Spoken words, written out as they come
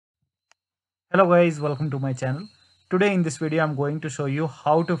Hello guys, welcome to my channel. Today in this video I'm going to show you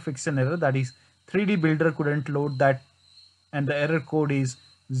how to fix an error, that is 3D Builder couldn't load that, and the error code is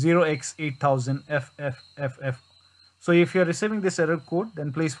 0x8000FFFF. So if you're receiving this error code,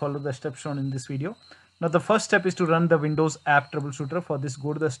 then please follow the steps shown in this video. Now the first step is to run the Windows App Troubleshooter. For this,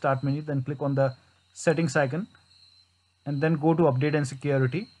 go to the start menu, then click on the settings icon and then go to update and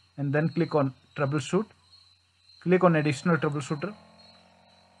security and then click on troubleshoot. Click on additional troubleshooter.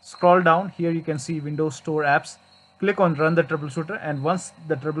 Scroll down, here you can see Windows Store apps. Click on run the troubleshooter, and once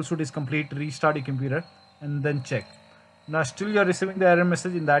the troubleshoot is complete, restart your computer and then check. Now still you're receiving the error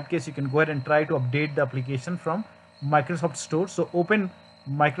message. In that case, you can go ahead and try to update the application from Microsoft Store. So open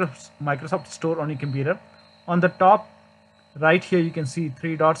Microsoft Store on your computer. On the top right here you can see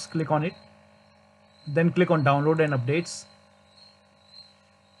three dots. Click on it, then click on download and updates,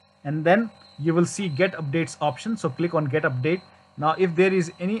 and then you will see get updates option. So click on get update. Now if there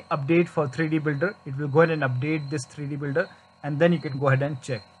is any update for 3D Builder, it will go ahead and update this 3D Builder, and then you can go ahead and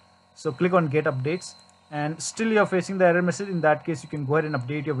check. So click on get updates, and still you're facing the error message. In that case, you can go ahead and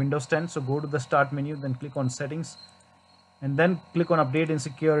update your Windows 10. So go to the start menu, then click on settings and then click on update and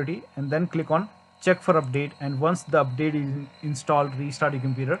security, and then click on check for update. And once the update is installed, restart your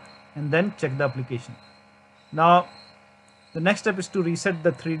computer and then check the application. Now the next step is to reset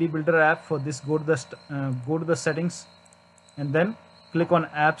the 3D Builder app. For this, go to the settings and then click on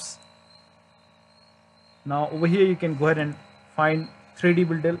apps. Now over here you can go ahead and find 3D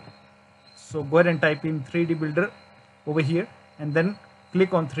Builder. So go ahead and type in 3D Builder over here and then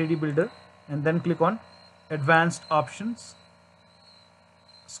click on 3D Builder and then click on advanced options.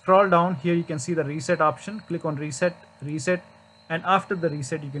 Scroll down, here you can see the reset option. Click on reset, and after the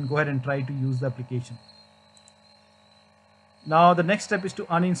reset you can go ahead and try to use the application. Now the next step is to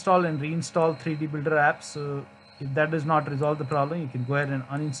uninstall and reinstall 3D Builder app. So if that does not resolve the problem, you can go ahead and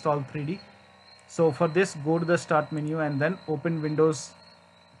uninstall 3D. So for this, go to the start menu and then open Windows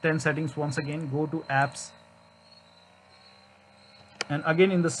 10 settings once again. Go to apps, and again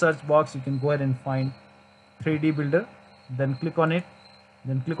in the search box you can go ahead and find 3D Builder, then click on it,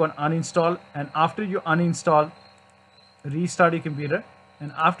 then click on uninstall. And after you uninstall, restart your computer,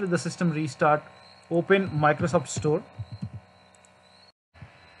 and after the system restart, open Microsoft Store.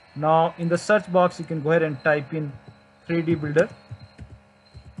 Now in the search box you can go ahead and type in 3D Builder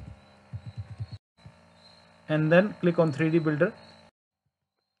and then click on 3D Builder,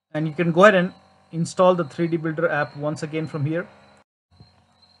 and you can go ahead and install the 3D Builder app once again from here.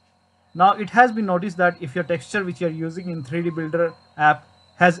 Now it has been noticed that if your texture which you are using in 3D Builder app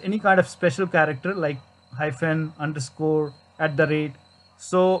has any kind of special character like hyphen, underscore, @,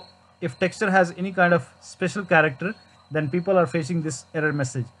 so if texture has any kind of special character, then people are facing this error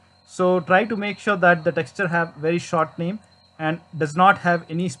message. So try to make sure that the texture have very short name and does not have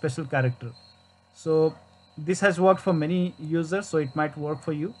any special character. So this has worked for many users, so it might work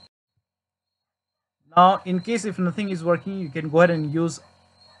for you. Now in case if nothing is working, you can go ahead and use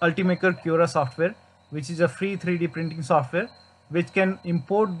Ultimaker Cura software, which is a free 3D printing software which can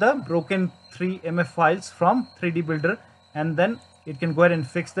import the broken 3MF files from 3D Builder, and then it can go ahead and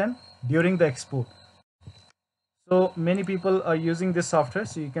fix them during the export. So many people are using this software,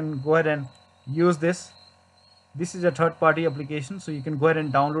 so you can go ahead and use this. This is a third-party application, so you can go ahead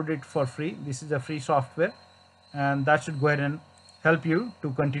and download it for free. This is a free software, and that should go ahead and help you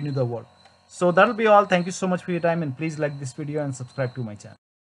to continue the work. So that'll be all. Thank you so much for your time, and please like this video and subscribe to my channel.